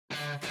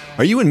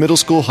Are you in middle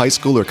school, high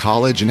school, or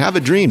college and have a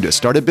dream to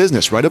start a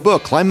business, write a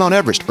book, climb Mount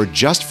Everest, or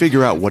just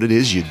figure out what it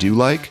is you do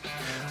like?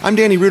 I'm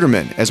Danny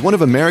Ruderman. As one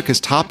of America's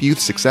top youth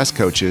success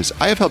coaches,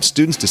 I have helped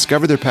students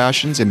discover their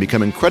passions and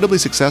become incredibly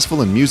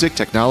successful in music,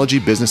 technology,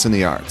 business, and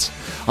the arts.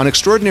 On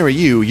Extraordinary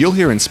You, you'll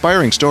hear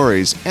inspiring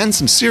stories and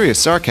some serious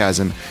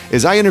sarcasm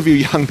as I interview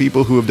young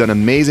people who have done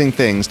amazing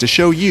things to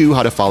show you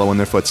how to follow in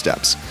their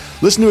footsteps.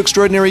 Listen to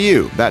Extraordinary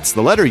You, that's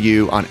the letter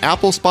U, on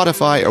Apple,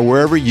 Spotify, or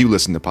wherever you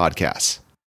listen to podcasts.